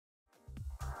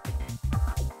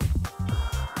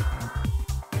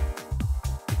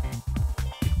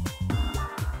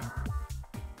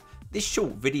This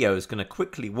short video is going to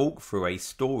quickly walk through a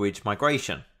storage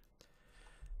migration.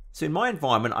 So in my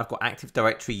environment, I've got Active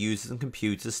Directory users and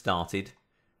computers started.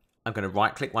 I'm going to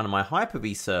right click one of my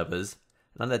Hyper-V servers,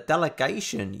 and under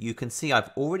delegation, you can see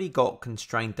I've already got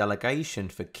constrained delegation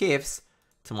for CIFS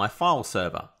to my file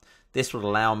server. This will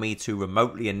allow me to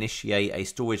remotely initiate a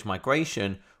storage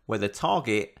migration where the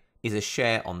target is a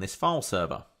share on this file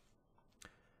server.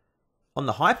 On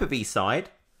the Hyper-V side,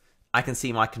 I can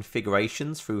see my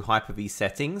configurations through Hyper-V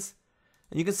settings,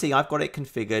 and you can see I've got it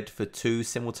configured for 2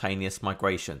 simultaneous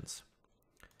migrations.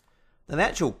 Now the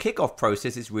actual kickoff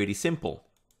process is really simple.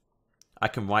 I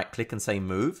can right click and say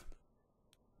move.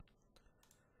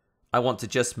 I want to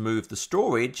just move the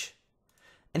storage,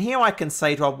 and here I can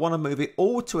say, do I want to move it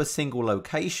all to a single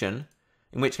location,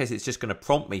 in which case it's just going to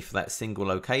prompt me for that single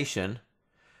location.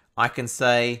 I can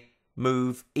say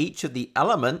move each of the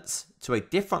elements to a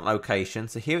different location.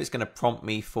 So here it's going to prompt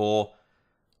me for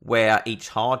where each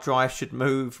hard drive should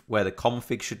move, where the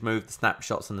config should move, the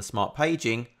snapshots and the smart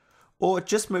paging, or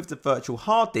just move the virtual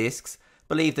hard disks,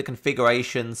 but leave the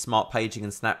configuration, smart paging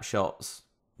and snapshots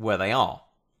where they are.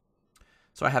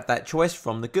 So I have that choice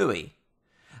from the GUI.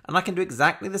 And I can do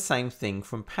exactly the same thing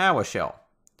from PowerShell.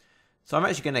 So I'm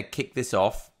actually going to kick this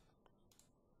off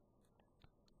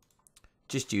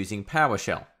just using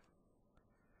PowerShell.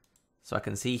 So I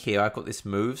can see here I've got this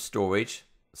move storage,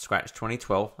 Scratch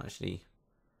 2012. Actually,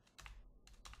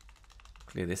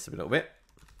 clear this a little bit.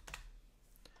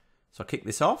 So I'll kick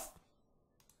this off.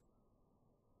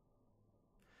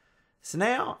 So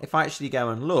now if I actually go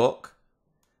and look,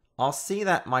 I'll see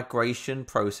that migration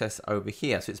process over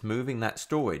here. So it's moving that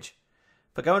storage.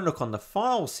 If I go and look on the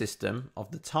file system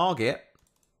of the target,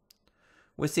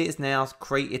 we'll see it's now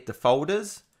created the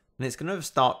folders, and it's going to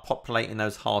start populating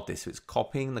those hard disks. So it's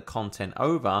copying the content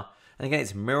over, and again,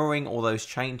 it's mirroring all those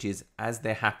changes as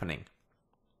they're happening.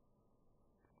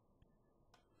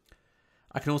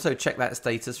 I can also check that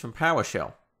status from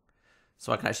PowerShell.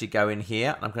 So I can actually go in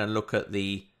here, and I'm going to look at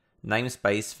the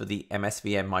namespace for the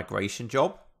MSVM migration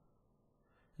job.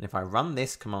 And if I run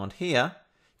this command here,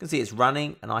 you can see it's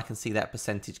running, and I can see that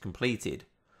percentage completed.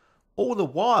 All the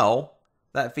while,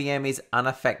 that VM is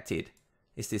unaffected.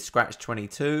 It's this Scratch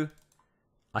 22.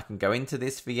 I can go into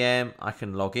this VM, I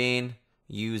can log in,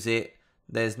 use it.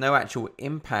 There's no actual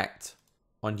impact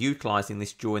on utilizing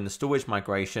this during the storage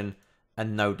migration,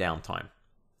 and no downtime.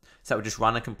 So it will just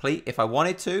run and complete. If I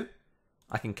wanted to,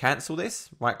 I can cancel this,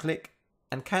 right click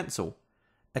and cancel.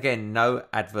 Again, no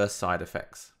adverse side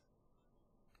effects.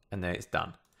 And then it's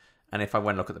done. And if I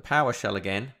went and look at the PowerShell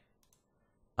again,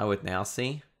 I would now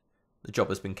see the job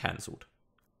has been cancelled.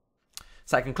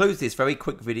 So that concludes this very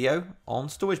quick video on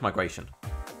storage migration.